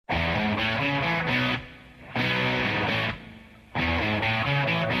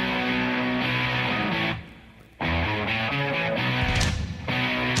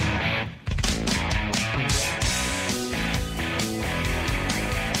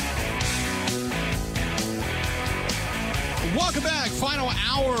Welcome back. Final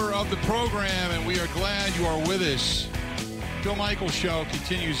hour of the program, and we are glad you are with us. Bill Michaels Show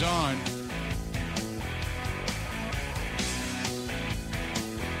continues on.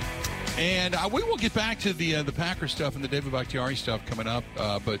 And we will get back to the Packers stuff and the David Bahktiari stuff coming up.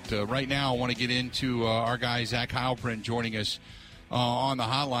 But right now I want to get into our guy, Zach Heilprin, joining us on the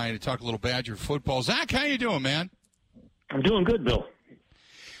hotline to talk a little Badger football. Zach, how you doing, man? I'm doing good, Bill.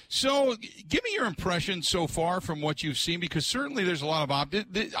 So give me your impression so far from what you've seen, because certainly there's a lot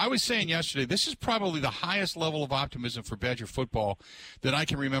of I was saying yesterday, this is probably the highest level of optimism for Badger football that I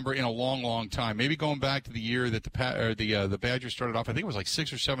can remember in a long, long time. Maybe going back to the year that the Badgers started off, I think it was like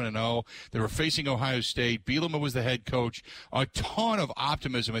 6 or 7-0. They were facing Ohio State. Bielema was the head coach. A ton of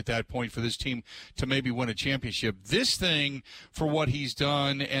optimism at that point for this team to maybe win a championship. This thing, for what he's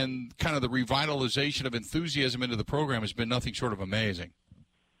done and kind of the revitalization of enthusiasm into the program, has been nothing short of amazing.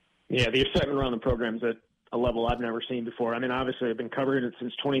 Yeah, the excitement around the program's at a level I've never seen before. I mean, obviously I've been covering it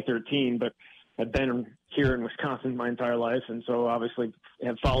since 2013, but I've been here in Wisconsin my entire life, and so obviously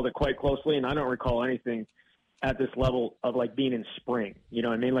have followed it quite closely, and I don't recall anything at this level of, like, being in spring. You know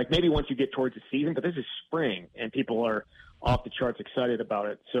what I mean? Like, maybe once you get towards the season, but this is spring, and people are off the charts excited about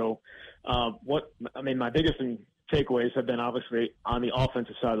it. So my biggest takeaways have been obviously on the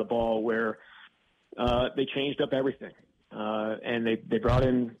offensive side of the ball, where they changed up everything. And they brought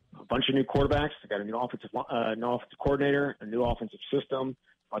in a bunch of new quarterbacks. They got a new offensive coordinator, a new offensive system,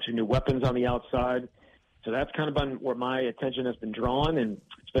 a bunch of new weapons on the outside. So that's kind of been where my attention has been drawn, and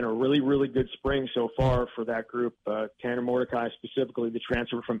it's been a really, really good spring so far for that group. Tanner Mordecai, specifically the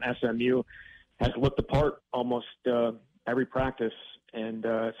transfer from SMU, has looked the part almost every practice, and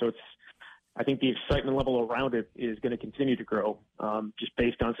so I think the excitement level around it is going to continue to grow, just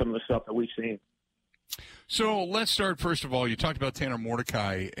based on some of the stuff that we've seen. So let's start, first of all, you talked about Tanner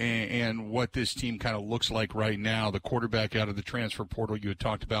Mordecai and what this team kind of looks like right now, the quarterback out of the transfer portal you had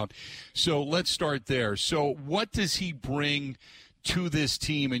talked about. So let's start there. So what does he bring to this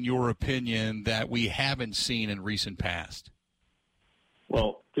team, in your opinion, that we haven't seen in recent past?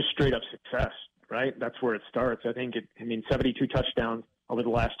 Well, just straight-up success, right? That's where it starts. I think 72 touchdowns over the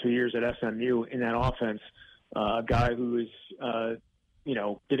last 2 years at SMU in that offense. A guy who is, going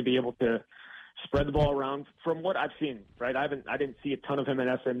to be able to spread the ball around from what I've seen, right? I didn't see a ton of him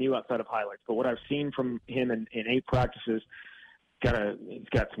at SMU outside of highlights, but what I've seen from him in 8 practices, he's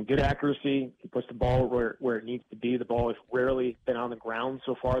got some good accuracy. He puts the ball where it needs to be. The ball has rarely been on the ground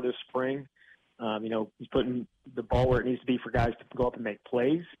so far this spring. He's putting the ball where it needs to be for guys to go up and make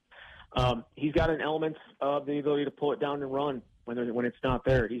plays. He's got an element of the ability to pull it down and run when it's not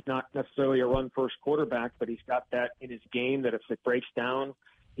there. He's not necessarily a run-first quarterback, but he's got that in his game that if it breaks down,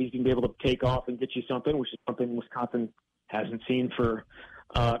 he's going to be able to take off and get you something, which is something Wisconsin hasn't seen for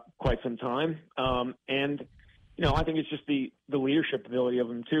quite some time. I think it's just the leadership ability of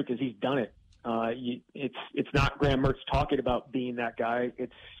him, too, because he's done it. It's not Graham Mertz talking about being that guy.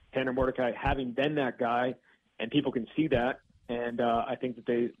 It's Tanner Mordecai having been that guy, and people can see that. And I think that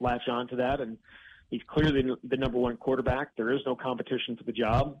they latch on to that. And he's clearly the number one quarterback. There is no competition for the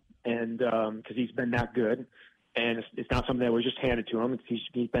job, and because he's been that good. And it's not something that was just handed to him.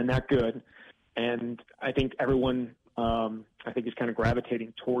 He's been that good. And I think everyone, is kind of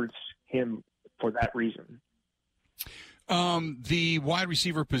gravitating towards him for that reason. The wide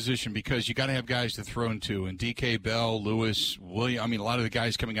receiver position, because you got to have guys to throw into, and DK Bell, Lewis, William, a lot of the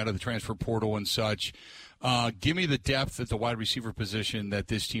guys coming out of the transfer portal and such. Give me the depth at the wide receiver position that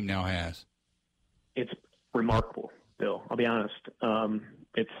this team now has. It's remarkable, Bill. I'll be honest.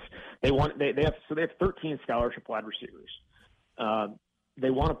 They have 13 scholarship wide receivers. They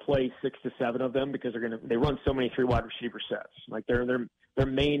want to play 6 to 7 of them because they run so many 3 wide receiver sets. Like their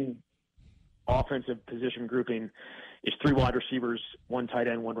main offensive position grouping is 3 wide receivers, 1 tight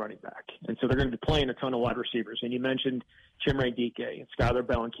end, 1 running back. And so they're going to be playing a ton of wide receivers. And you mentioned Chimere Dike and Skylar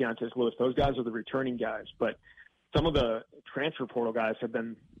Bell and Keontae Lewis. Those guys are the returning guys. But some of the transfer portal guys have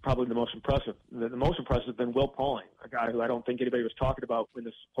been probably the most impressive. The most impressive has been Will Pauling, a guy who I don't think anybody was talking about when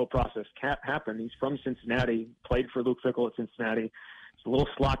this whole process happened. He's from Cincinnati, played for Luke Fickell at Cincinnati. He's a little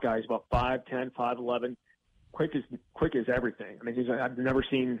slot guy. He's about 5'10", 5'11", quick as everything.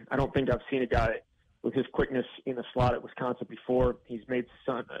 I don't think I've seen a guy with his quickness in the slot at Wisconsin before. He's made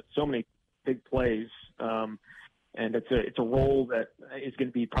so many big plays, and it's a role that is going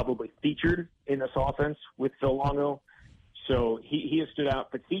to be probably featured in this offense with Phil Longo. So he has stood out.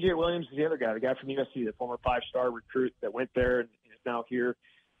 But C.J. Williams is the other guy, the guy from USC, the former 5-star recruit that went there and is now here.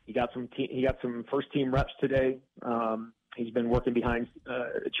 He got some first-team reps today. He's been working behind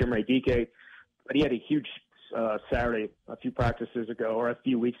Chimere Dike, but he had a huge Saturday a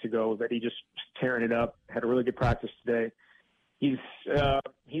few weeks ago that he just tearing it up. Had a really good practice today. He's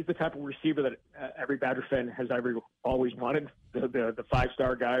the type of receiver that every Badger fan has always wanted. The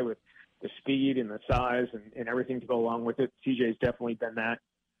 5-star guy with the speed and the size and everything to go along with it. CJ's definitely been that,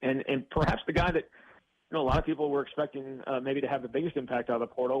 and perhaps the guy that a lot of people were expecting maybe to have the biggest impact out of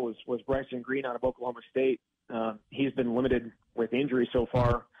the portal was Bryson Green out of Oklahoma State. He's been limited with injury so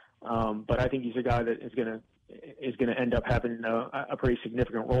far, but I think he's a guy that is going to end up having a pretty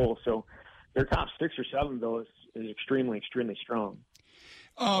significant role. So their top 6 or 7 though is extremely, extremely strong.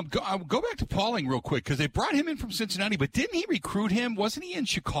 Go back to Pauling real quick, because they brought him in from Cincinnati, but didn't he recruit him? Wasn't he in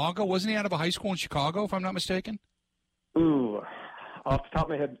Chicago? Wasn't he out of a high school in Chicago, if I'm not mistaken? Ooh, off the top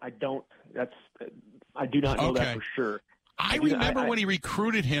of my head, I do not know that for sure. I remember when he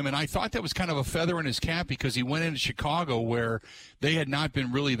recruited him, and I thought that was kind of a feather in his cap because he went into Chicago where they had not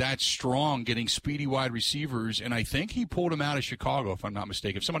been really that strong getting speedy wide receivers, and I think he pulled him out of Chicago, if I'm not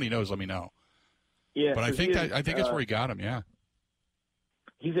mistaken. If somebody knows, let me know. Yeah, but I think that's where he got him. Yeah.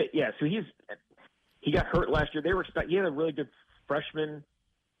 So he got hurt last year. He had a really good freshman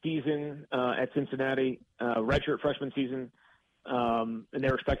season at Cincinnati, redshirt freshman season, and they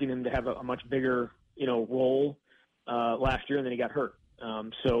were expecting him to have a much bigger role last year, and then he got hurt.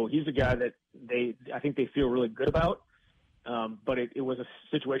 So he's a guy that I think they feel really good about, but it was a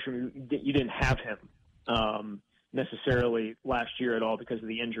situation where you didn't have him necessarily last year at all because of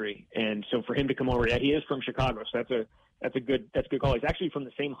the injury. And so for him to come over, he is from Chicago, so that's a good call. He's actually from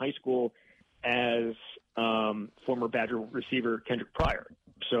the same high school as former Badger receiver Kendrick Pryor.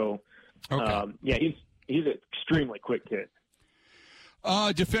 So he's an extremely quick kid.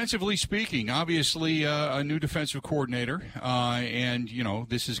 Defensively speaking, obviously a new defensive coordinator, and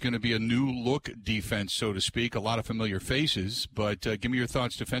this is going to be a new look defense, so to speak. A lot of familiar faces, but give me your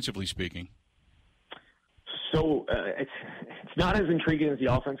thoughts defensively speaking. So it's not as intriguing as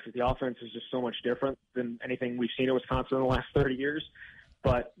the offense, because the offense is just so much different than anything we've seen in Wisconsin in the last 30 years.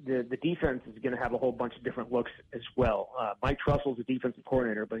 But the defense is going to have a whole bunch of different looks as well. Mike Trussel's a defensive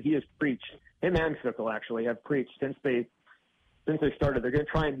coordinator, but he has preached, him and Fickle actually have preached since they started. They're going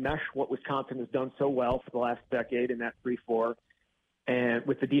to try and mesh what Wisconsin has done so well for the last decade in that 3-4, and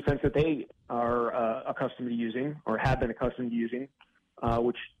with the defense that they are accustomed to using or have been accustomed to using,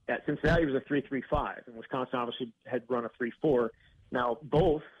 which at Cincinnati was a 3-3-5, and Wisconsin obviously had run a 3-4. Now,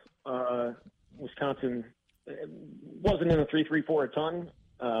 both Wisconsin wasn't in a 3-3-4 a ton.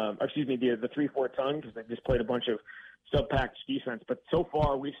 The 3-4 a ton, because they just played a bunch of sub-package defense. But so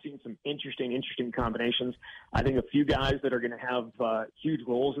far, we've seen some interesting combinations. I think a few guys that are going to have huge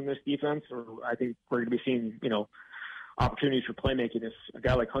roles in this defense, or I think we're going to be seeing, opportunities for playmaking, is a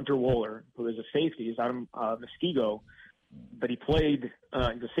guy like Hunter Wohler, who is a safety. He's out of Muskego, but he's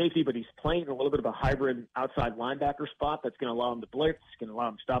a safety, but he's playing a little bit of a hybrid outside linebacker spot that's going to allow him to blitz, going to allow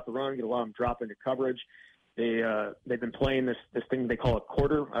him to stop the run, going to allow him to drop into coverage. They've been playing this thing they call a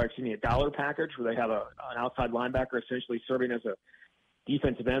dollar package, where they have an outside linebacker essentially serving as a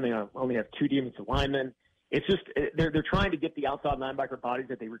defensive end. They only have 2 defensive linemen. It's just they're trying to get the outside linebacker bodies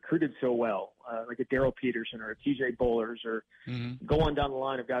that they recruited so well, like a Darrell Peterson or a TJ Bowlers, or go on down the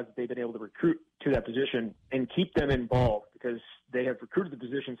line of guys that they've been able to recruit to that position and keep them involved, because they have recruited the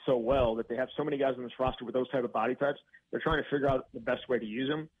position so well that they have so many guys on this roster with those type of body types. They're trying to figure out the best way to use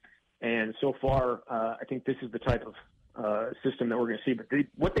them. And so far, I think this is the type of system that we're going to see. But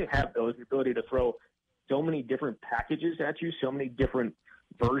what they have, though, is the ability to throw so many different packages at you, so many different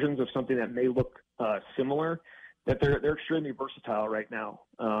versions of something that may look similar, that they're extremely versatile right now.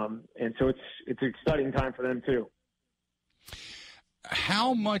 And so it's an exciting time for them, too.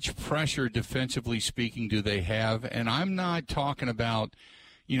 How much pressure, defensively speaking, do they have? And I'm not talking about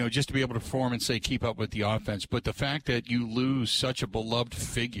just to be able to perform and say keep up with the offense, but the fact that you lose such a beloved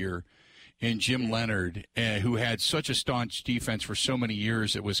figure in Jim Leonard, who had such a staunch defense for so many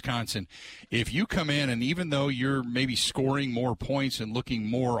years at Wisconsin, if you come in and even though you're maybe scoring more points and looking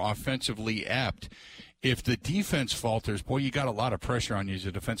more offensively apt, if the defense falters, boy, you got a lot of pressure on you as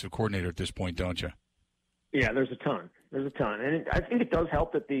a defensive coordinator at this point, don't you? Yeah, there's a ton. And I think it does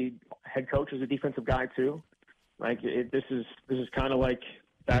help that the head coach is a defensive guy too. Like this is kind of like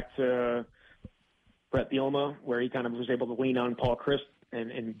back to Brett Bielema, where he kind of was able to lean on Paul Chryst,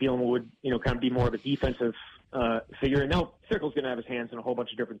 and Bielema would, kind of be more of a defensive figure. And now Fickle's going to have his hands in a whole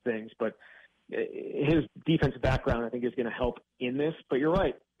bunch of different things, but his defensive background, I think, is going to help in this. But you're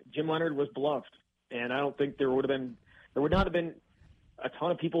right, Jim Leonard was beloved, and I don't think there would not have been a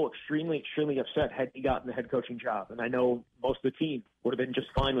ton of people extremely upset had he gotten the head coaching job. And I know most of the team would have been just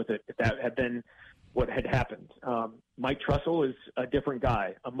fine with it if that had been what had happened. Mike Trussell is a different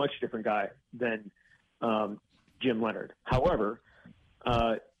guy, a much different guy than Jim Leonard. However,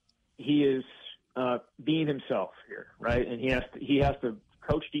 he is being himself here, right? And he has to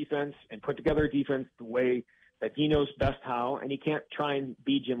coach defense and put together a defense the way that he knows best how, and he can't try and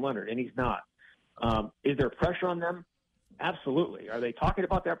be Jim Leonard, and he's not. Is there pressure on them? Absolutely. Are they talking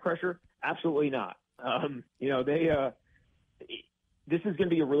about that pressure? Absolutely not. This is going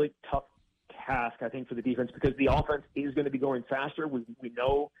to be a really tough task, I think, for the defense because the offense is going to be going faster. We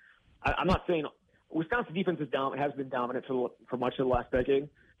know. I'm not saying Wisconsin defense has been dominant for much of the last decade.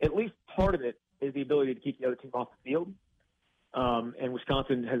 At least part of it is the ability to keep the other team off the field. And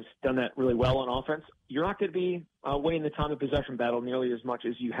Wisconsin has done that really well on offense. You're not going to be winning the time of possession battle nearly as much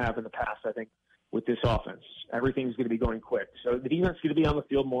as you have in the past, I think, with this offense. Everything's going to be going quick. So the defense is going to be on the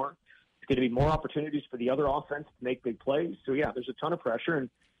field more. It's going to be more opportunities for the other offense to make big plays. So, yeah, there's a ton of pressure. And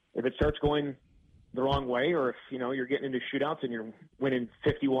if it starts going the wrong way or if, you're getting into shootouts and you're winning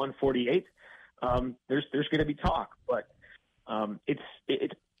 51-48, there's going to be talk. But it's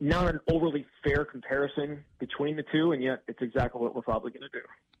not an overly fair comparison between the two, and yet it's exactly what we're probably going to do.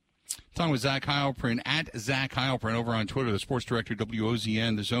 Talking with Zach Heilprin at Zach Heilprin over on Twitter, the sports director,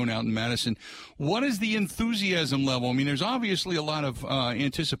 WOZN, the Zone out in Madison. What is the enthusiasm level? I mean, there's obviously a lot of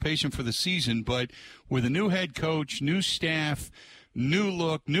anticipation for the season, but with a new head coach, new staff, new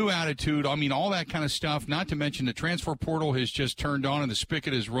look, new attitude, I mean, all that kind of stuff, not to mention the transfer portal has just turned on and the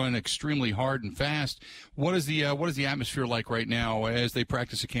spigot is run extremely hard and fast. What is the atmosphere like right now as they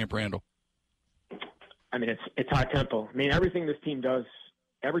practice at Camp Randall? I mean, it's high tempo. I mean, everything this team does is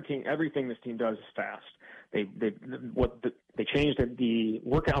fast. They changed the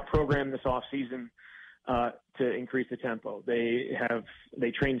workout program this off season to increase the tempo. They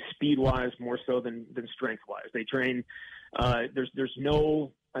train speed wise more so than strength wise. They train.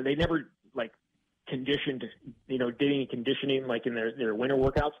 They never conditioned, did any conditioning like in their winter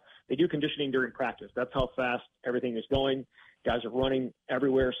workouts. They do conditioning during practice. That's how fast everything is going. Guys are running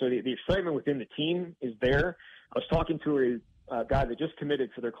everywhere. So the excitement within the team is there. I was talking to a guy that just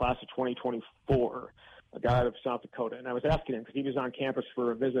committed for their class of 2024, a guy out of South Dakota. And I was asking him because he was on campus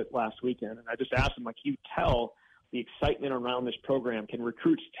for a visit last weekend. And I just asked him, can you tell the excitement around this program? Can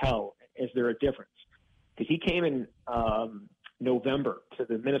recruits tell? Is there a difference? Because he came in November to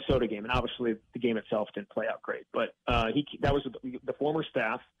the Minnesota game, and obviously the game itself didn't play out great. But that was the former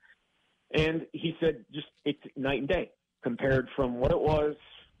staff, and he said just it's night and day compared from what it was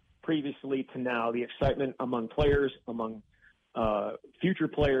previously to now. The excitement among players, among future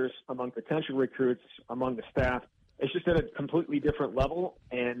players, among potential recruits, among the staff, it's just at a completely different level.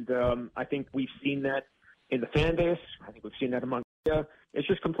 And I think we've seen that in the fan base. I think we've seen that among it's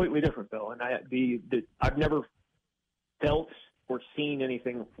just completely different, Bill. And I've never felt or seen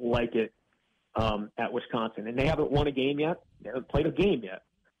anything like it at Wisconsin. And they haven't won a game yet. They haven't played a game yet.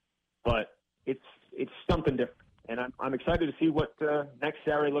 But it's something different. And I'm excited to see what next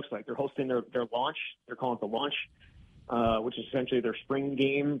Saturday looks like. They're hosting their launch. They're calling it the launch, which is essentially their spring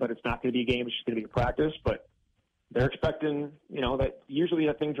game, but it's not going to be a game. It's just going to be a practice. But they're expecting, that usually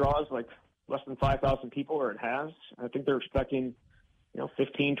that thing draws like less than 5,000 people, or it has. I think they're expecting,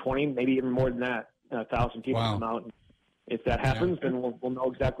 15, 20, maybe even more than that, 1,000 people come out. And if that happens, then we'll know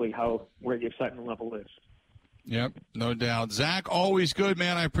exactly where the excitement level is. Yep, no doubt. Zach, always good,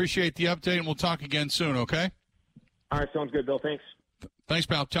 man. I appreciate the update, and we'll talk again soon, okay? All right, sounds good, Bill. Thanks. Thanks,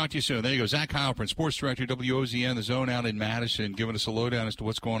 pal. Talk to you soon. There you go. Zach Heilprin, sports director, WOZN, the Zone out in Madison, giving us a lowdown as to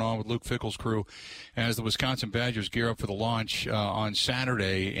what's going on with Luke Fickell's crew as the Wisconsin Badgers gear up for the launch on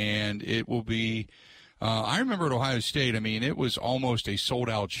Saturday. And it will be I remember at Ohio State, I mean, it was almost a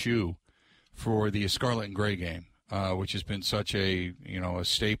sold-out shoe for the Scarlet and Gray game, which has been such a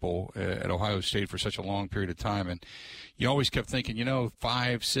staple at Ohio State for such a long period of time. And you always kept thinking,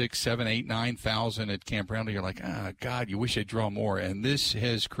 5, 6, 7, 8, 9,000 at Camp Randall. You're like, God, you wish they'd draw more. And this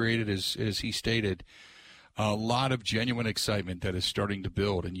has created, as he stated, a lot of genuine excitement that is starting to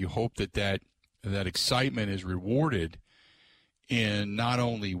build. And you hope that excitement is rewarded in not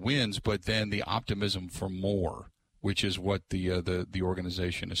only wins, but then the optimism for more, which is what the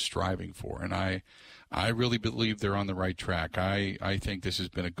organization is striving for. And I really believe they're on the right track. I think this has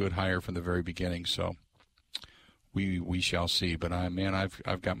been a good hire from the very beginning. So we shall see. But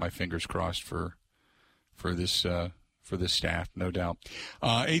I've got my fingers crossed for this staff, no doubt.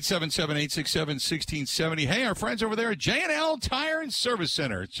 877-867-1670. Hey, our friends over there at J&L Tire and Service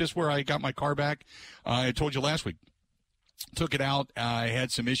Center. It's just where I got my car back. I told you last week. Took it out. I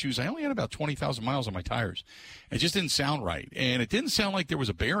had some issues. I only had about 20,000 miles on my tires. It just didn't sound right. And it didn't sound like there was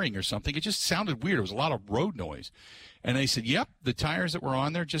a bearing or something. It just sounded weird. It was a lot of road noise. And they said, yep, the tires that were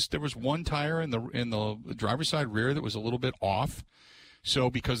on there, there was one tire in the driver's side rear that was a little bit off.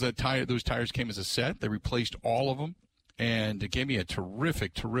 So because those tires came as a set, they replaced all of them. And it gave me a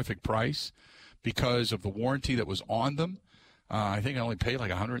terrific, terrific price. because of the warranty that was on them. I think I only paid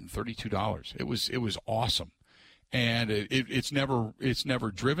like $132. It was awesome, and it's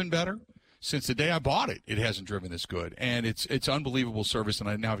never driven better. Since the day I bought it, it hasn't driven this good, and it's unbelievable service.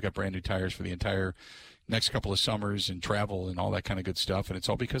 And now I've got brand new tires for the entire next couple of summers and travel and all that kind of good stuff. And it's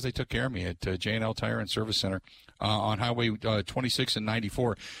all because they took care of me at J&L Tire and Service Center on Highway 26 and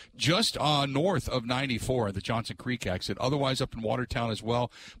 94, just north of 94 at the Johnson Creek exit. Otherwise up in Watertown as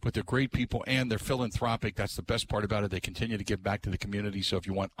well. But they're great people and they're philanthropic. That's the best part about it. They continue to give back to the community. So if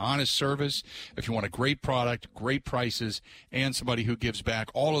you want honest service, if you want a great product, great prices, and somebody who gives back,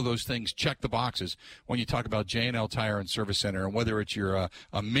 all of those things, check the boxes when you talk about J&L Tire and Service Center. And whether it's your a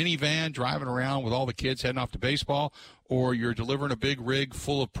minivan driving around with all the kids heading off to baseball, or you're delivering a big rig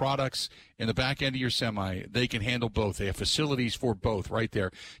full of products in the back end of your semi, they can handle both. They have facilities for both right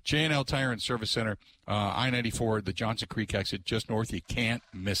there. J&L Tire and Service Center, I-94, the Johnson Creek exit, just north. You can't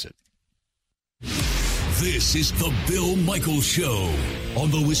miss it. This is the Bill Michaels Show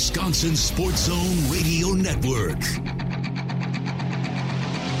on the Wisconsin Sports Zone Radio Network.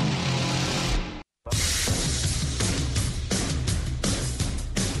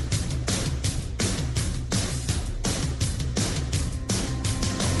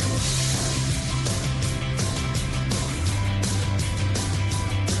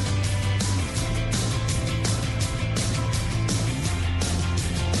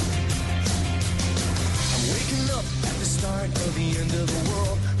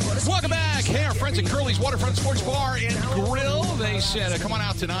 Waterfront Sports Bar and Grill. They said, come on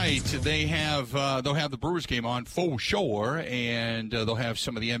out tonight. They'll have the Brewers game on for sure, and they'll have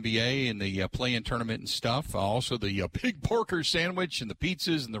some of the NBA and the play-in tournament and stuff. Also, the Pig Porker sandwich and the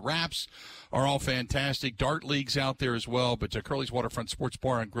pizzas and the wraps are all fantastic. Dart leagues out there as well. But Curly's Waterfront Sports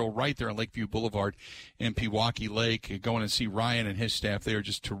Bar and Grill right there on Lakeview Boulevard in Pewaukee Lake. Going and see Ryan and his staff. They are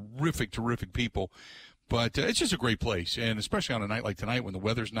just terrific, terrific people. But it's just a great place, and especially on a night like tonight when the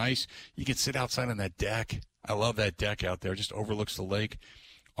weather's nice, you can sit outside on that deck. I love that deck out there. It just overlooks the lake.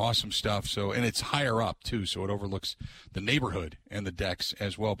 Awesome stuff. So, and it's higher up, too, so it overlooks the neighborhood and the decks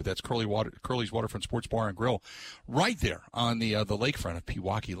as well. But that's Curly's Waterfront Sports Bar and Grill right there on the lakefront of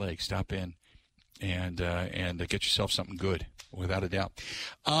Pewaukee Lake. Stop in and get yourself something good, without a doubt.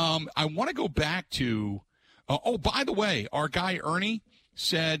 I want to go back to by the way, our guy Ernie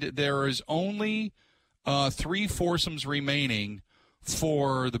said there is only 3 foursomes remaining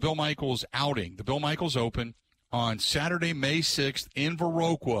for the Bill Michaels outing. The Bill Michaels Open on Saturday, May 6th in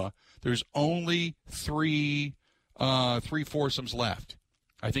Viroqua. There's only three foursomes left.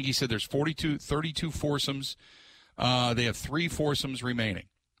 I think he said there's 32 foursomes. They have 3 foursomes remaining.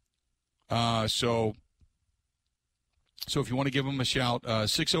 So if you want to give them a shout,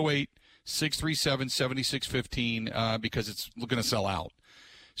 608-637-7615, because it's going to sell out.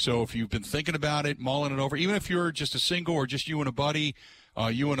 So if you've been thinking about it, mulling it over, even if you're just a single or just you and a buddy,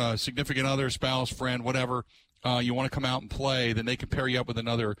 you and a significant other, spouse, friend, whatever, you want to come out and play, then they can pair you up with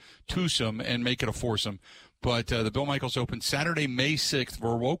another twosome and make it a foursome. But the Bill Michaels Open, Saturday, May 6th,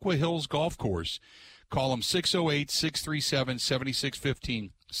 Viroqua Hills Golf Course. Call them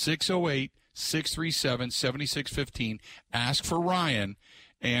 608-637-7615. 608-637-7615. Ask for Ryan,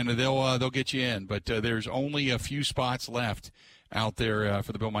 and they'll get you in. But there's only a few spots left out there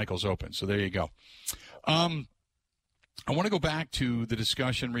for the Bill Michaels Open. So there you go. I want to go back to the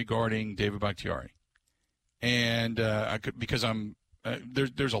discussion regarding David Bahktiari. And because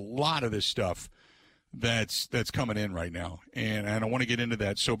there's a lot of this stuff that's coming in right now. And I want to get into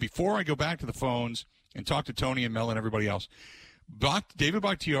that. So before I go back to the phones and talk to Tony and Mel and everybody else, David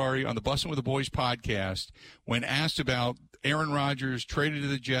Bahktiari on the Bussin' with the Boys podcast, when asked about Aaron Rodgers traded to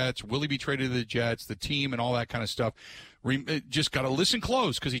the Jets, will he be traded to the Jets, the team, and all that kind of stuff, just got to listen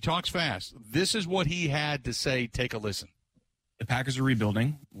close because he talks fast. This is what he had to say. Take a listen. The Packers are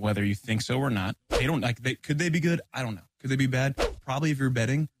rebuilding, whether you think so or not. They don't could they be good? I don't know. Could they be bad? Probably if you're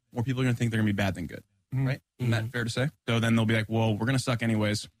betting, more people are going to think they're going to be bad than good. Mm-hmm. Right? Isn't that fair to say? So then they'll be like, well, we're going to suck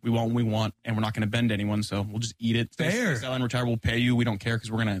anyways. We want what we want, and we're not going to bend anyone, so we'll just eat it. Fair. Sell and retire, we'll pay you. We don't care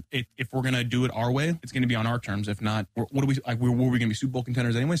because we're going to, if we're going to do it our way, it's going to be on our terms. If not, what are we, like, were we going to be Super Bowl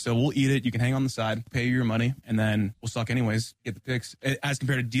contenders anyway? So we'll eat it. You can hang on the side, pay you your money, and then we'll suck anyways, get the picks. As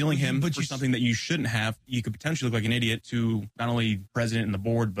compared to dealing him for something that you shouldn't have, you could potentially look like an idiot to not only president and the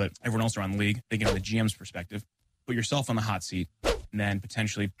board, but everyone else around the league, thinking of the GM's perspective. Put yourself on the hot seat, and then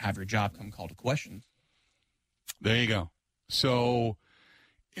potentially have your job come called to question. There you go. So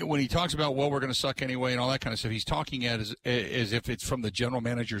when he talks about, well, we're going to suck anyway and all that kind of stuff, he's talking as if it's from the general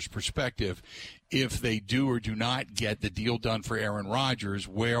manager's perspective. If they do or do not get the deal done for Aaron Rodgers,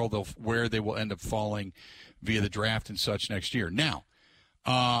 where they will end up falling via the draft and such next year. Now,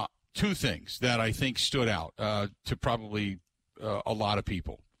 two things that I think stood out to probably a lot of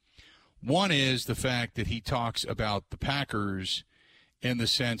people. One is the fact that he talks about the Packers in the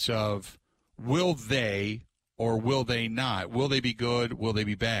sense of, will they or will they not? Will they be good? Will they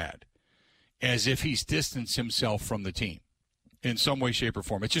be bad? As if he's distanced himself from the team in some way, shape, or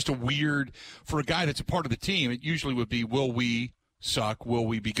form. It's just a weird, for a guy that's a part of the team, it usually would be, will we suck? Will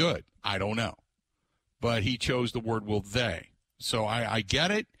we be good? I don't know. But he chose the word will they. So I get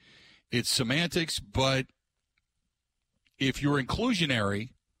it. It's semantics, but if you're inclusionary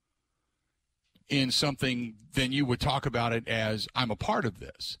in something, then you would talk about it as, I'm a part of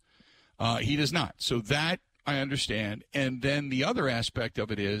this. He does not. So that I understand. And then the other aspect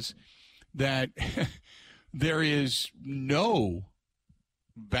of it is that there is no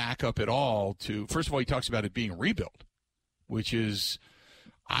backup at all to, first of all, he talks about it being a rebuild, which is,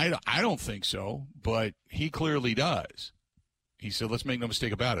 I don't think so, but he clearly does. He said, let's make no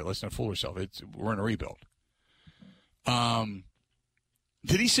mistake about it. Let's not fool ourselves. We're in a rebuild.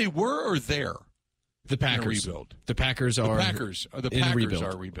 Did he say we're or they're? The Packers. In a rebuild. The Packers are. The Packers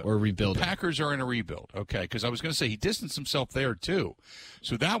are a rebuild. Or rebuilding. The Packers are in a rebuild. Okay, because I was going to say he distanced himself there too,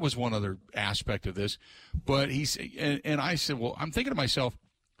 so that was one other aspect of this. But and I said, well, I'm thinking to myself,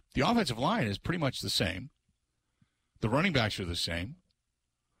 the offensive line is pretty much the same. The running backs are the same.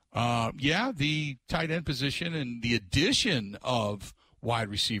 The tight end position and the addition of wide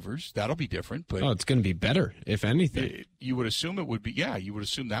receivers, that'll be different. But it's going to be better, if anything. You would assume it would be. Yeah, you would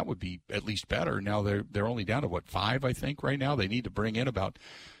assume that would be at least better. Now they're only down to 5, I think, right now. They need to bring in about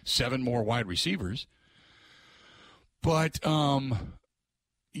 7 more wide receivers. But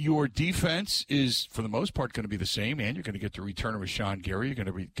your defense is, for the most part, going to be the same, and you're going to get the return of Rashawn Gary. You're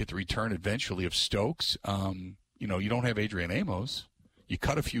going to get the return eventually of Stokes. You don't have Adrian Amos. You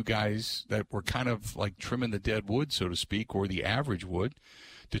cut a few guys that were kind of like trimming the dead wood, so to speak, or the average wood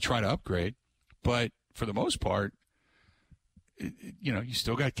to try to upgrade. But for the most part, you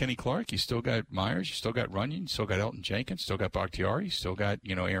still got Kenny Clark, you still got Myers, you still got Runyon, you still got Elton Jenkins, still got Bahktiari, you still got,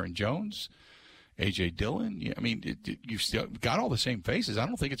 Aaron Jones, A.J. Dillon. You've still got all the same faces. I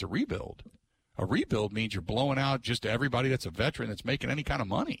don't think it's a rebuild. A rebuild means you're blowing out just everybody that's a veteran that's making any kind of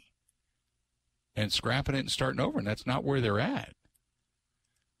money and scrapping it and starting over, and that's not where they're at.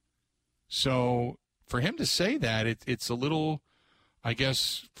 So for him to say that, it's a little, I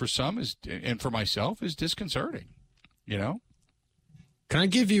guess, for some and for myself, is disconcerting, Can I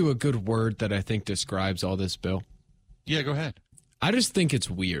give you a good word that I think describes all this, Bill? Yeah, go ahead. I just think it's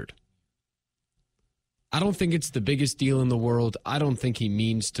weird. I don't think it's the biggest deal in the world. I don't think he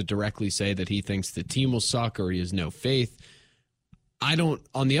means to directly say that he thinks the team will suck or he has no faith. I don't,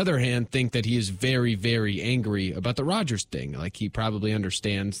 on the other hand, think that he is very, very angry about the Rodgers thing. Like, he probably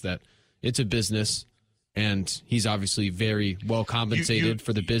understands that it's a business, and he's obviously very well compensated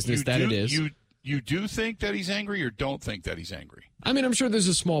for the business that it is. You do think that he's angry or don't think that he's angry? I mean, I'm sure there's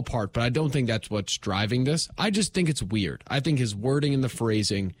a small part, but I don't think that's what's driving this. I just think it's weird. I think his wording and the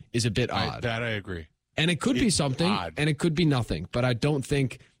phrasing is a bit odd. I agree. And it could be something, odd. And it could be nothing, but I don't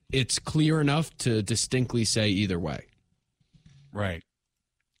think it's clear enough to distinctly say either way. Right.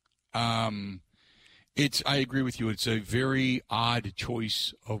 I agree with you. It's a very odd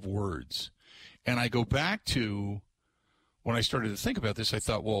choice of words. And I go back to when I started to think about this, I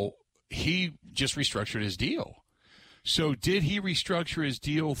thought, well, he just restructured his deal. So did he restructure his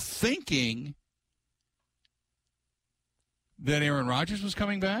deal thinking that Aaron Rodgers was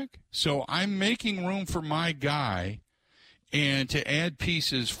coming back? So I'm making room for my guy and to add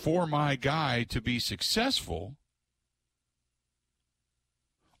pieces for my guy to be successful,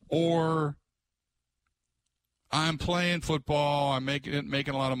 or I'm playing football, I'm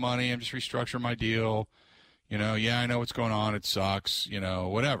making a lot of money, I'm just restructuring my deal. I know what's going on, it sucks,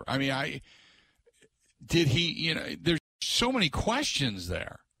 whatever. I mean, there's so many questions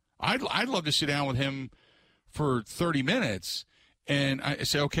there. I'd love to sit down with him for 30 minutes and I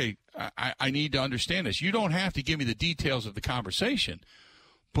say, okay, I need to understand this. You don't have to give me the details of the conversation,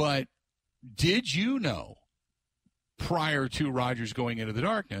 but did you know prior to Rodgers going into the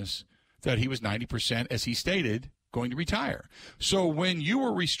darkness that he was 90%, as he stated, going to retire? So when you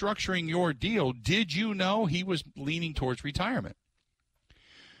were restructuring your deal, did you know he was leaning towards retirement?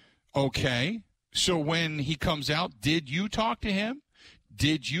 Okay. So when he comes out, did you talk to him?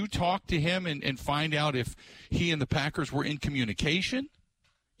 Did you talk to him and find out if he and the Packers were in communication?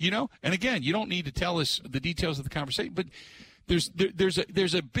 And again, you don't need to tell us the details of the conversation, but there's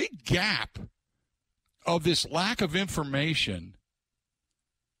a big gap of this lack of information.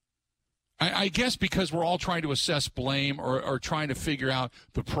 I guess because we're all trying to assess blame or trying to figure out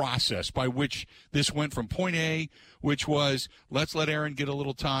the process by which this went from point A, which was let's let Aaron get a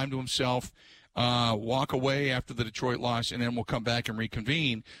little time to himself, walk away after the Detroit loss, and then we'll come back and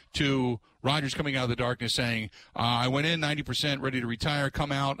reconvene, to Rodgers coming out of the darkness saying, I went in 90% ready to retire,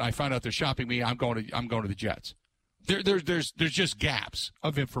 come out, I find out they're shopping me, I'm going to the Jets. There's just gaps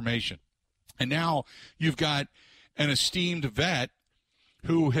of information. And now you've got an esteemed vet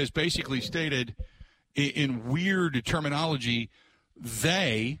who has basically stated in weird terminology,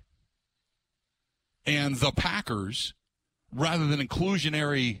 they and the Packers, rather than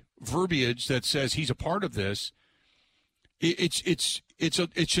inclusionary verbiage that says he's a part of this. It's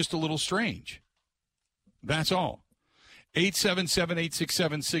just a little strange. That's all.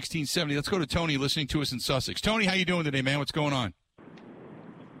 877-867-1670. Let's go to Tony listening to us in Sussex. Tony, how you doing today, man? What's going on?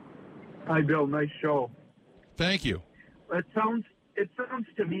 Hi, Bill. Nice show. Thank you. It sounds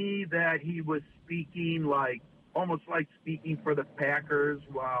to me that he was speaking almost like speaking for the Packers,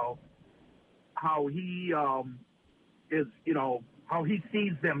 while how he is, how he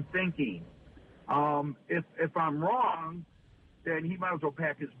sees them thinking. If I'm wrong, then he might as well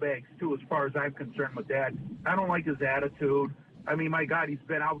pack his bags too, as far as I'm concerned with that. I don't like his attitude. I mean, my God, he's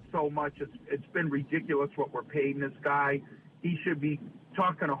been out so much. It's been ridiculous what we're paying this guy. He should be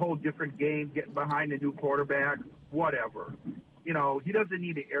talking a whole different game, getting behind a new quarterback, whatever. He doesn't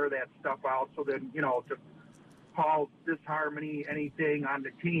need to air that stuff out so then, to cause disharmony, anything on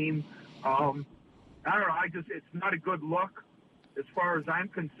the team. I don't know. It's not a good look as far as I'm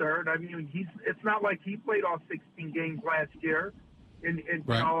concerned. I mean, it's not like he played all 16 games last year, and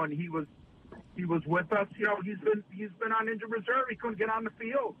right. And he was with us. He's been on injured reserve. He couldn't get on the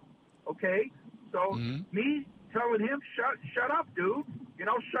field. Okay, so me telling him shut up, dude.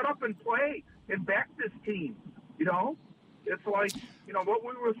 Shut up and play and back this team. It's like what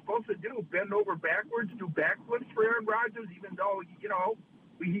we were supposed to do: bend over backwards, do backflips for Aaron Rodgers, even though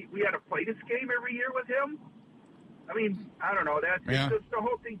we had to play this game every year with him. I mean, I don't know. Just the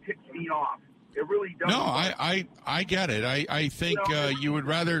whole thing ticks me off. It really does. No, I get it. I think you would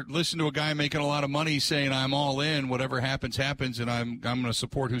rather listen to a guy making a lot of money saying I'm all in, whatever happens, and I'm going to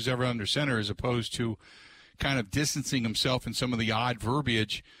support who's ever under center, as opposed to kind of distancing himself in some of the odd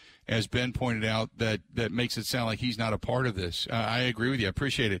verbiage, as Ben pointed out, that makes it sound like he's not a part of this. I agree with you. I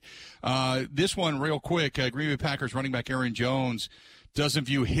appreciate it. This one real quick. Green Bay Packers running back Aaron Jones doesn't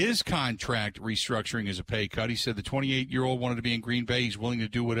view his contract restructuring as a pay cut. He said the 28-year-old wanted to be in Green Bay. He's willing to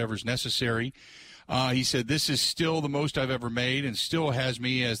do whatever's necessary. He said, this is still the most I've ever made and still has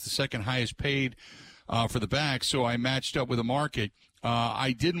me as the second highest paid for the back, so I matched up with the market.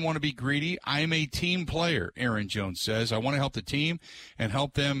 I didn't want to be greedy. I'm a team player, Aaron Jones says. I want to help the team and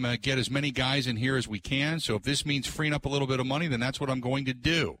help them get as many guys in here as we can. So if this means freeing up a little bit of money, then that's what I'm going to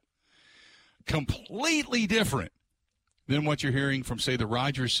do. Completely different than what you're hearing from, say, the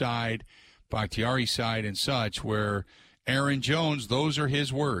Rodgers side, Bahktiari side, and such, where Aaron Jones, those are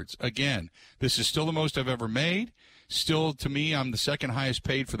his words. Again, this is still the most I've ever made. Still, to me, I'm the second highest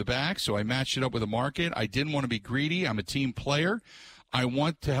paid for the back, so I matched it up with the market. I didn't want to be greedy. I'm a team player. I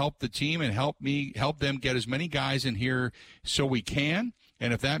want to help the team and help them get as many guys in here so we can.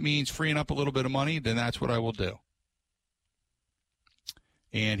 And if that means freeing up a little bit of money, then that's what I will do.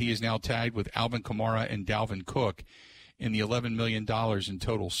 And he is now tagged with Alvin Kamara and Dalvin Cook in the $11 million in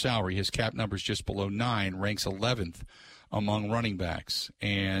total salary. His cap number is just below 9, ranks 11th among running backs.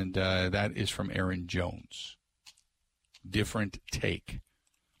 And that is from Aaron Jones. Different take.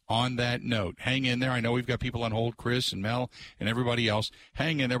 On that note, hang in there. I know we've got people on hold, Chris and Mel and everybody else.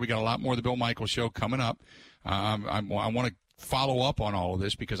 Hang in there. We got a lot more of the Bill Michaels Show coming up. I want to follow up on all of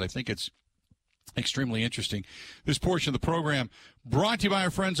this because I think it's extremely interesting. This portion of the program brought to you by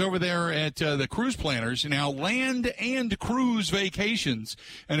our friends over there at the Cruise Planners. Now, land and cruise vacations.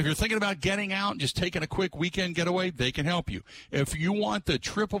 And if you're thinking about getting out and just taking a quick weekend getaway, they can help you. If you want the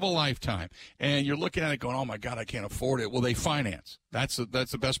trip of a lifetime and you're looking at it going, oh, my God, I can't afford it, well, they finance. That's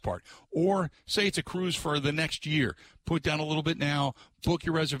the best part. Or say it's a cruise for the next year. Put down a little bit now, book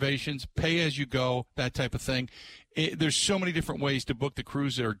your reservations, pay as you go, that type of thing. There's so many different ways to book the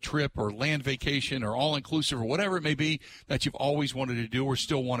cruise or trip or land vacation or all-inclusive or whatever it may be that you've always wanted to do or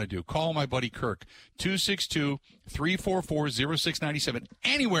still want to do. Call my buddy Kirk, 262-344-0697,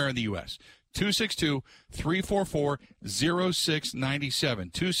 anywhere in the U.S., 262-344-0697,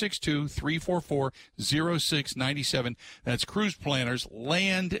 262-344-0697. That's Cruise Planners,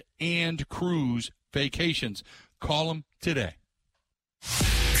 land and cruise vacations. Call them today.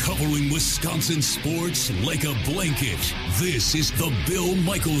 Covering Wisconsin sports like a blanket. This is the Bill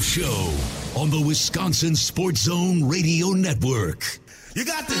Michaels Show on the Wisconsin Sports Zone Radio Network. You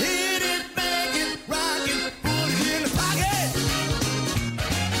got to hit it back.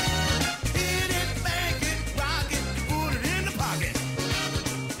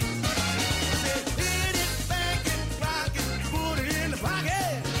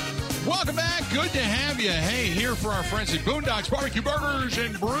 good to have you. Hey, here for our friends at Boondocks Barbecue Burgers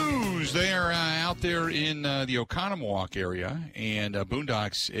and Brews. They are out there in the Oconomowoc area, and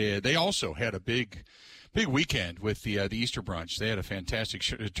Boondocks. They also had a big weekend with the Easter brunch. They had a fantastic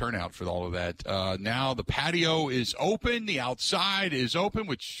turnout for all of that. Now the patio is open, the outside is open,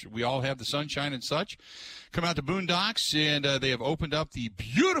 which we all have the sunshine and such. Come out to Boondocks, and they have opened up the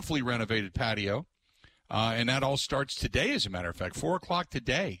beautifully renovated patio. And that all starts today, as a matter of fact. 4 o'clock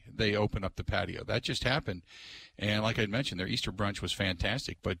today, they open up the patio. That just happened. And like I mentioned, their Easter brunch was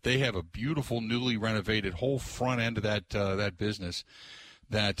fantastic. But they have a beautiful, newly renovated whole front end of that business.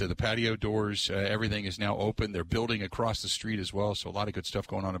 That the patio doors, everything is now open. They're building across the street as well. So a lot of good stuff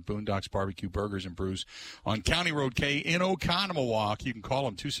going on at Boondocks Barbecue Burgers and Brews on County Road K in Oconomowoc. You can call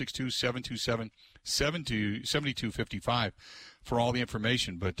them 262-727-7255 for all the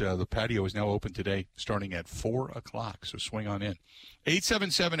information. But the patio is now open today starting at 4 o'clock. So swing on in.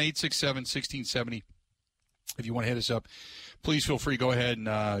 877-867-1670. If you want to hit us up, please feel free. Go ahead and,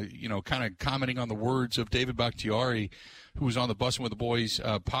 kind of commenting on the words of David Bahktiari, who was on the Bussin' with the Boys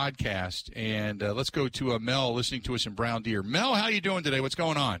podcast. And let's go to Mel listening to us in Brown Deer. Mel, how you doing today? What's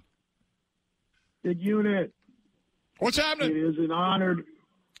going on? Good unit. What's happening? It is an honor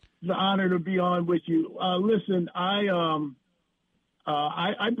to be on with you. Listen, I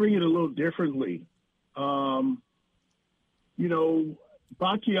bring it a little differently.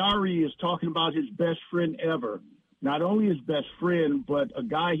 Bahktiari is talking about his best friend ever. Not only his best friend, but a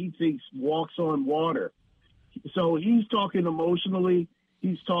guy he thinks walks on water. So he's talking emotionally.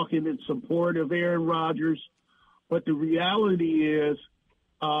 He's talking in support of Aaron Rodgers. But the reality is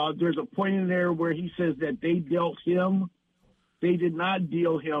there's a point in there where he says that they dealt him. They did not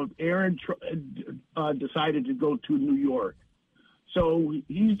deal him. Aaron decided to go to New York. So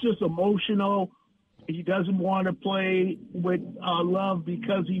he's just emotional. He doesn't want to play with Love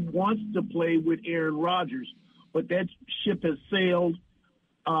because he wants to play with Aaron Rodgers. But that ship has sailed.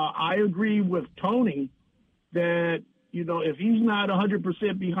 I agree with Tony that, if he's not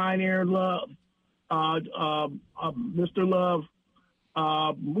 100% behind Aaron Love, Mr. Love,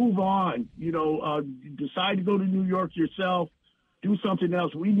 move on. Decide to go to New York yourself. Do something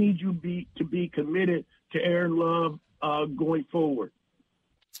else. We need you to be committed to Aaron Love going forward.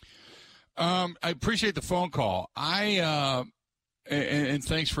 I appreciate the phone call. And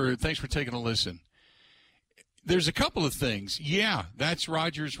thanks for taking a listen. There's a couple of things. Yeah, that's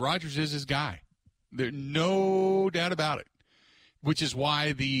Rodgers. Rodgers is his guy. There's no doubt about it. Which is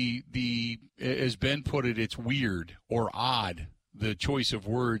why as Ben put it, it's weird or odd, the choice of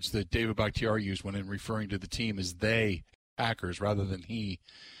words that David Bahktiari used when in referring to the team as they, Packers, rather than he,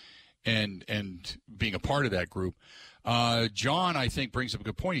 and being a part of that group. John, I think, brings up a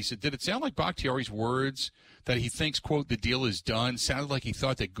good point. He said, did it sound like Bakhtiari's words that he thinks, quote, the deal is done, sounded like he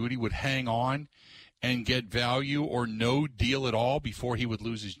thought that Goody would hang on and get value or no deal at all before he would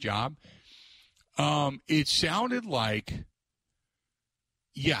lose his job? It sounded like,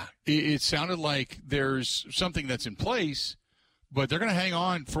 it sounded like there's something that's in place, but they're going to hang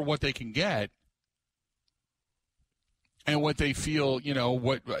on for what they can get and what they feel,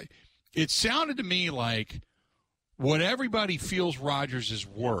 it sounded to me like what everybody feels Rodgers is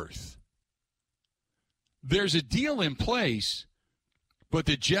worth. There's a deal in place, but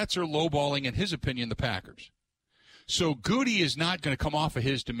the Jets are lowballing, in his opinion, the Packers. So Goody is not going to come off of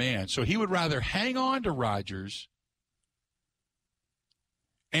his demand. So he would rather hang on to Rodgers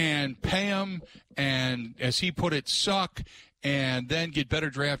and pay him and, as he put it, suck and then get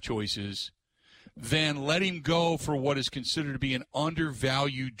better draft choices than let him go for what is considered to be an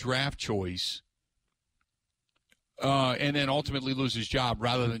undervalued draft choice and then ultimately lose his job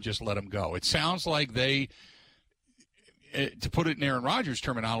rather than just let him go. It sounds like they, to put it in Aaron Rodgers'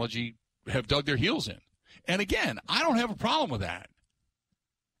 terminology, have dug their heels in. And again, I don't have a problem with that.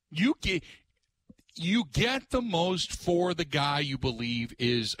 You get the most for the guy you believe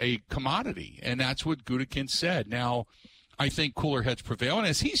is a commodity, and that's what Gutekunst said. Now, I think cooler heads prevail, and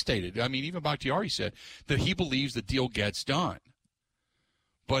as he stated, I mean, even Bakhtiari said that he believes the deal gets done.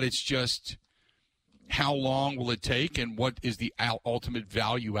 But it's just how long will it take, and what is the ultimate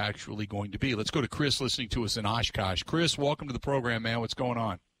value actually going to be? Let's go to Chris listening to us in Oshkosh. Chris, welcome to the program, man. What's going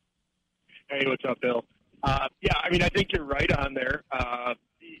on? Hey, what's up, Bill? I think you're right on there.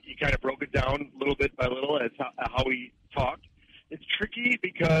 You kind of broke it down little bit by little as how we talked. It's tricky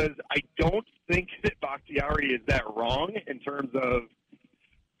because I don't think that Bakhtiari is that wrong in terms of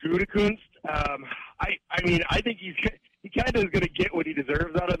Gutekunst. I think he kind of is going to get what he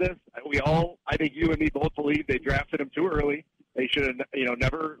deserves out of this. I think you and me both believe they drafted him too early. They should have,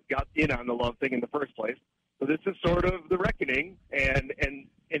 never got in on the Love thing in the first place. So this is sort of the reckoning, and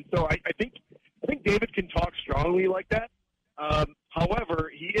so I think David can talk strongly like that.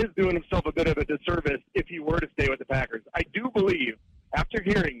 However, he is doing himself a bit of a disservice if he were to stay with the Packers. I do believe, after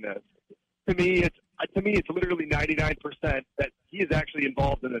hearing this, to me it's literally 99% that he is actually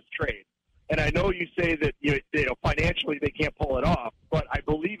involved in this trade. And I know you say that financially they can't pull it off, but I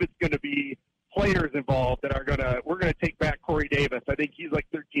believe it's going to be players involved that we're going to take back Corey Davis. I think he's like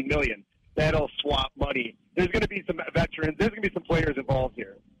 $13 million. That'll swap money. There's going to be some veterans. There's going to be some players involved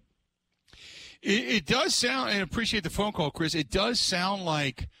here. It does sound, and I appreciate the phone call, Chris. It does sound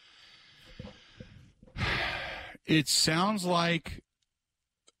like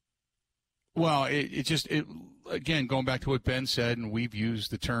well, again, going back to what Ben said, and we've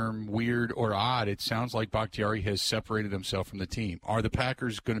used the term weird or odd, it sounds like Bahktiari has separated himself from the team. Are the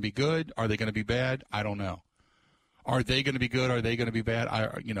Packers going to be good? Are they going to be bad? I don't know. Are they going to be good? Are they going to be bad?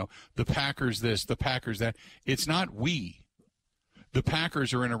 The Packers this, the Packers that. It's not we. The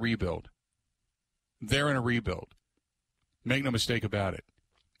Packers are in a rebuild. They're in a rebuild. Make no mistake about it.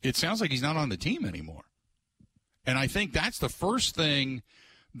 It sounds like he's not on the team anymore. And I think that's the first thing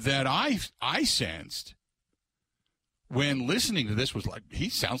that I sensed when listening to this was like, he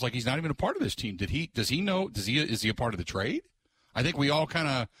sounds like he's not even a part of this team. Is he a part of the trade? I think we all kind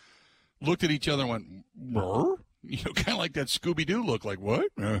of looked at each other and went, Brr? Kind of like that Scooby-Doo look, like, what?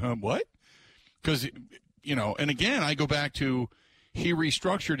 What? Because, and again, I go back to he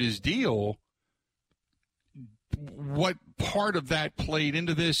restructured his deal. What part of that played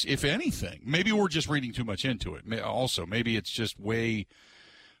into this, if anything? Maybe we're just reading too much into it. Also, maybe it's just we're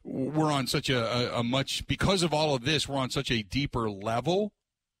on such a much, because of all of this, we're on such a deeper level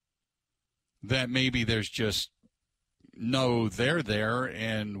that maybe there's just no they're there,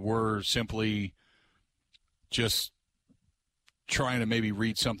 and we're simply just trying to maybe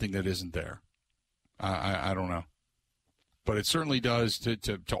read something that isn't there. I don't know. But it certainly does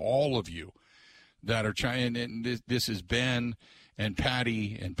to all of you that are trying, and this is Ben and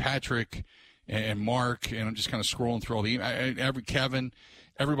Patty and Patrick and Mark, and I'm just kind of scrolling through all the Kevin,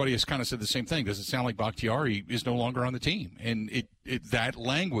 everybody has kind of said the same thing. Does it sound like Bahktiari is no longer on the team? And that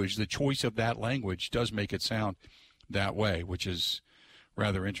language, the choice of that language, does make it sound that way, which is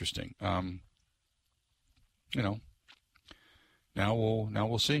rather interesting. Now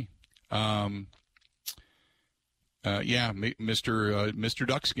we'll see. Mr.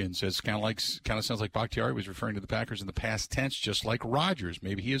 Duckskin says kind of sounds like Bahktiari was referring to the Packers in the past tense, just like Rodgers.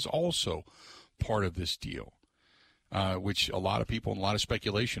 Maybe he is also part of this deal, which a lot of people and a lot of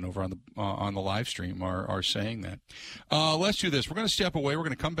speculation over on the live stream are saying that. Let's do this. We're going to step away. We're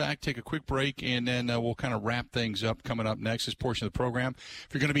going to come back, take a quick break, and then we'll kind of wrap things up coming up next, this portion of the program. If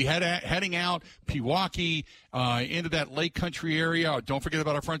you're going to be heading out, Pewaukee, into that Lake Country area, don't forget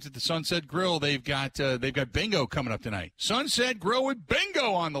about our friends at the Sunset Grill. They've got bingo coming up tonight. Sunset Grill with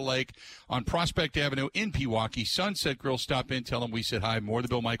bingo on the lake on Prospect Avenue in Pewaukee. Sunset Grill, stop in, tell them we said hi. More of the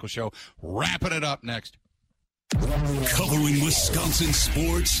Bill Michaels Show. Wrapping it up next. Covering Wisconsin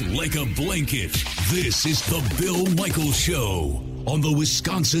sports like a blanket. This is the Bill Michaels Show on the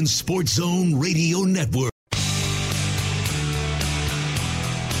Wisconsin Sports Zone Radio Network.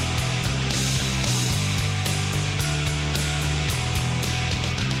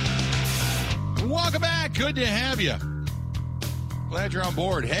 Welcome back. Good to have you. Glad you're on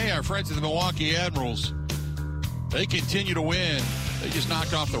board. Hey, our friends at the Milwaukee Admirals, they continue to win. They just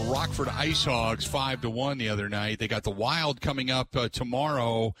knocked off the Rockford Ice Hogs 5-1 the other night. They got the Wild coming up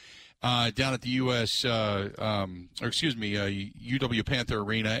tomorrow down at the UW Panther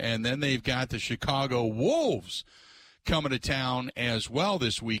Arena, and then they've got the Chicago Wolves coming to town as well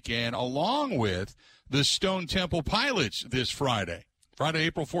this weekend, along with the Stone Temple Pilots this Friday. Friday,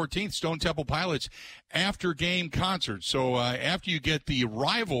 April 14th, Stone Temple Pilots after-game concert. So after you get the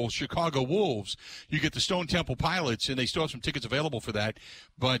rival Chicago Wolves, you get the Stone Temple Pilots, and they still have some tickets available for that.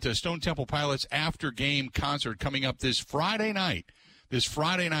 But Stone Temple Pilots after-game concert coming up this Friday night,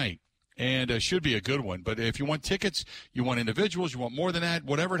 and should be a good one. But if you want tickets, you want individuals, you want more than that,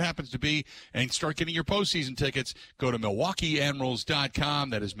 whatever it happens to be, and start getting your postseason tickets, go to MilwaukeeAdmirals.com.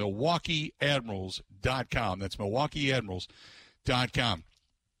 That is MilwaukeeAdmirals.com. That's MilwaukeeAdmirals.com.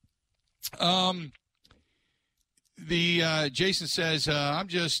 Jason says, I'm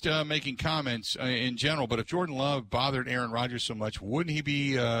just making comments in general, but if Jordan Love bothered Aaron Rodgers so much, wouldn't he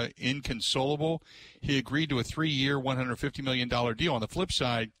be inconsolable? He agreed to a 3-year, $150 million deal. On the flip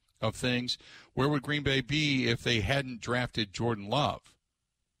side of things, where would Green Bay be if they hadn't drafted Jordan Love?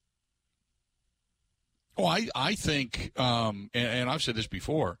 Oh, I think, and I've said this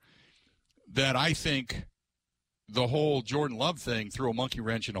before, that I think the whole Jordan Love thing threw a monkey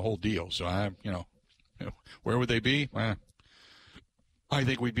wrench in the whole deal. So where would they be? I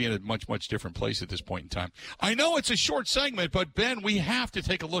think we'd be in a much, much different place at this point in time. I know it's a short segment, but, Ben, we have to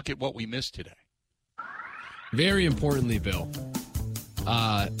take a look at what we missed today. Very importantly, Bill,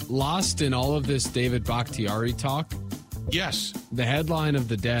 lost in all of this David Bahktiari talk. Yes. The headline of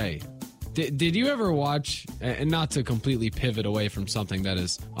the day. Did you ever watch, and not to completely pivot away from something that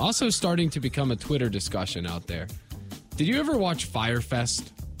is also starting to become a Twitter discussion out there, did you ever watch Firefest,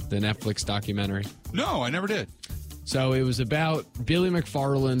 the Netflix documentary? No, I never did. So it was about Billy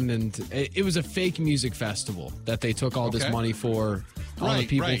McFarland, and it was a fake music festival that they took all this money for. All the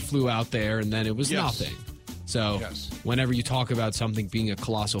people flew out there, and then it was nothing. So whenever you talk about something being a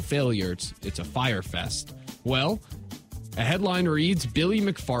colossal failure, it's a Firefest. Well, a headline reads, Billy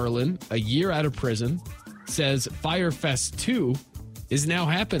McFarland, a year out of prison, says Firefest 2 is now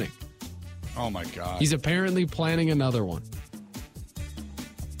happening. Oh, my God. He's apparently planning another one.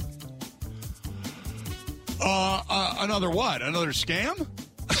 Another what? Another scam?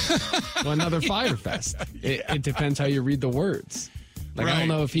 Well, another Firefest. It depends how you read the words. Like, I don't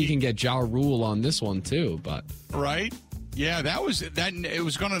know if he can get Ja Rule on this one, too, but... Right? Yeah, it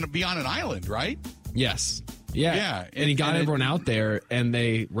was going to be on an island, right? Yes. Yeah. And he got everyone out there, and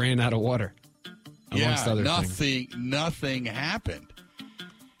they ran out of water. Amongst other things. Nothing happened.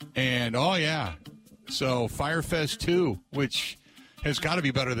 And, so Firefest 2, which has got to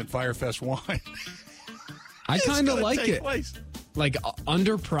be better than Firefest 1. I kind of like it. Place. Like,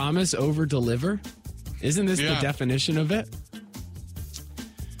 under promise, over deliver? Isn't this the definition of it?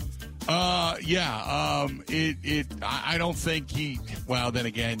 I don't think then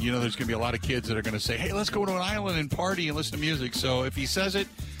again, there's going to be a lot of kids that are going to say, hey, let's go to an island and party and listen to music. So if he says it,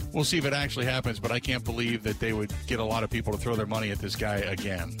 we'll see if it actually happens. But I can't believe that they would get a lot of people to throw their money at this guy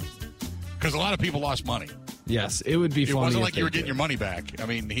again. Because a lot of people lost money. Yes, it would be funny. It wasn't like you were getting your money back. I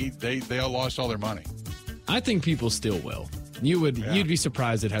mean, they all lost all their money. I think people still will. You'd be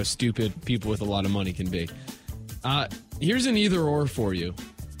surprised at how stupid people with a lot of money can be. Here's an either or for you.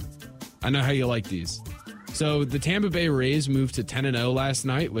 I know how you like these. So the Tampa Bay Rays moved to 10-0 last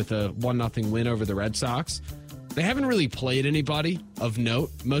night with a 1-0 win over the Red Sox. They haven't really played anybody of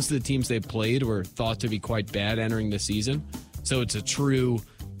note. Most of the teams they played were thought to be quite bad entering the season. So it's a true,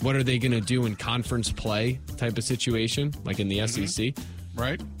 what are they going to do in conference play type of situation, like in the SEC.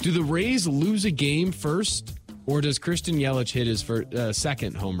 Right. Do the Rays lose a game first, or does Christian Yelich hit his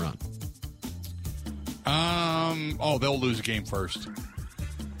second home run? They'll lose a game first.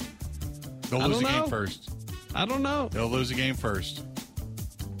 They'll lose a game first. I don't know. They'll lose a game first.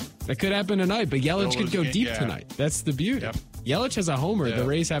 That could happen tonight, but Yelich could go deep tonight. That's the beauty. Yep. Yelich has a homer. Yep. The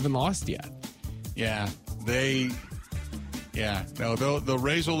Rays haven't lost yet. Yeah. The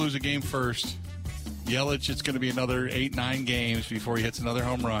Rays will lose a game first. Yelich, it's going to be another 8-9 games before he hits another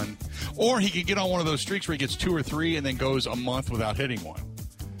home run. Or he could get on one of those streaks where he gets 2 or 3 and then goes a month without hitting one.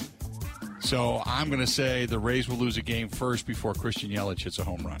 So I'm going to say the Rays will lose a game first before Christian Yelich hits a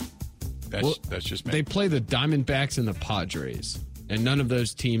home run. That's just me. They play the Diamondbacks and the Padres, and none of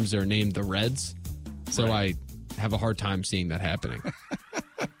those teams are named the Reds. So I have a hard time seeing that happening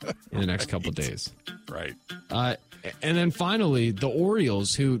in the next couple of days. Right. And then finally, the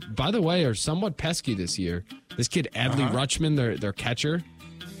Orioles, who, by the way, are somewhat pesky this year. This kid, Adley Rutschman, their catcher,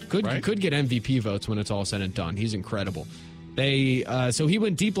 could get MVP votes when it's all said and done. He's incredible. So he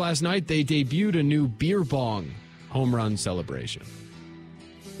went deep last night. They debuted a new beer bong home run celebration,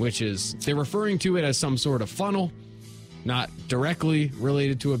 which is, they're referring to it as some sort of funnel, not directly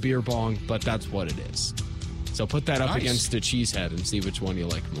related to a beer bong, but that's what it is. So put that up against a cheesehead and see which one you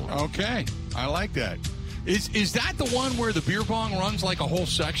like more. Okay, I like that. Is that the one where the beer bong runs like a whole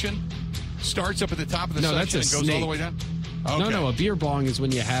section? Starts up at the top of the section and goes all the way down? Okay. No, a beer bong is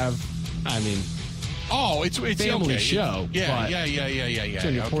when you have, it's family show. Yeah. So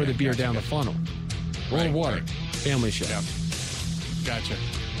when you pour the beer down the funnel. Or water. Family show. Yep. Gotcha.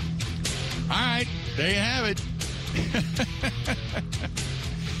 All right, there you have it.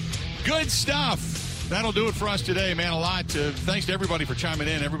 Good stuff. That'll do it for us today, man. A lot. Thanks to everybody for chiming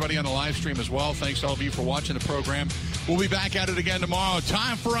in, everybody on the live stream as well. Thanks to all of you for watching the program. We'll be back at it again tomorrow.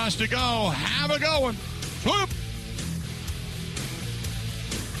 Time for us to go. Have a good one. Whoop.